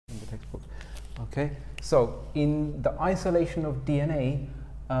Okay, so in the isolation of DNA,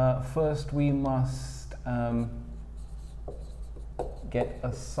 first we must get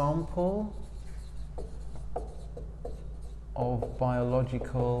a sample of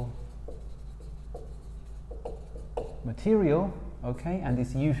biological material, okay, and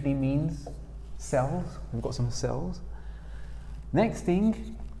this usually means cells. We've got some cells. Next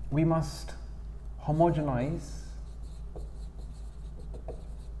thing, we must homogenize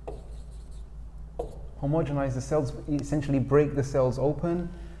the cells, essentially break the cells open,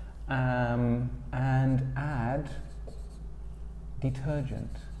 and add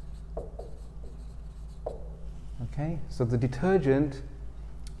detergent. Okay, so the detergent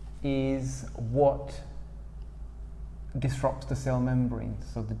is what disrupts the cell membranes.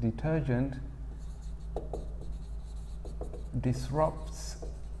 So the detergent disrupts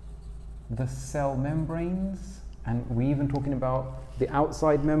the cell membranes, and we're even talking about the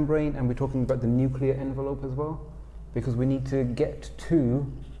outside membrane, and we're talking about the nuclear envelope as well, because we need to get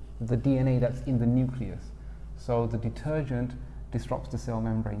to the DNA that's in the nucleus. So the detergent disrupts the cell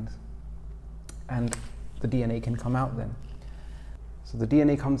membranes, and the DNA can come out then. So the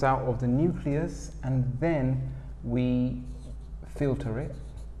DNA comes out of the nucleus, and then we filter it.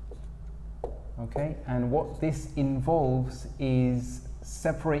 Okay, and what this involves is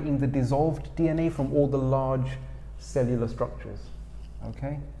separating the dissolved DNA from all the large cellular structures.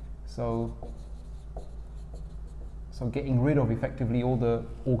 Okay, so getting rid of effectively all the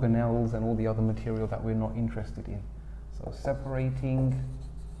organelles and all the other material that we're not interested in. So separating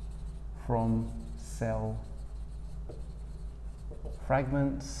from cell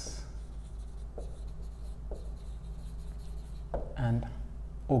fragments and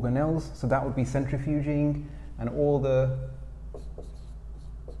organelles, so that would be centrifuging, and all the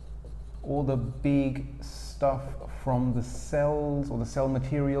big stuff from the cells or the cell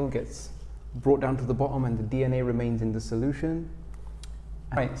material gets brought down to the bottom, and the DNA remains in the solution.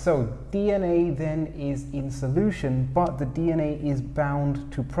 Right, so DNA then is in solution, but the DNA is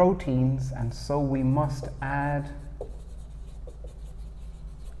bound to proteins, and so we must add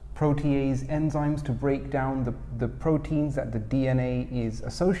protease enzymes to break down the proteins that the DNA is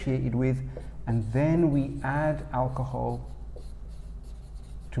associated with, and then we add alcohol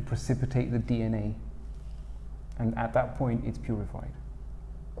to precipitate the DNA, and at that point it's purified.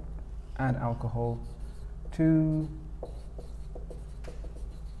 Add alcohol to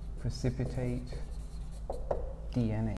precipitate DNA.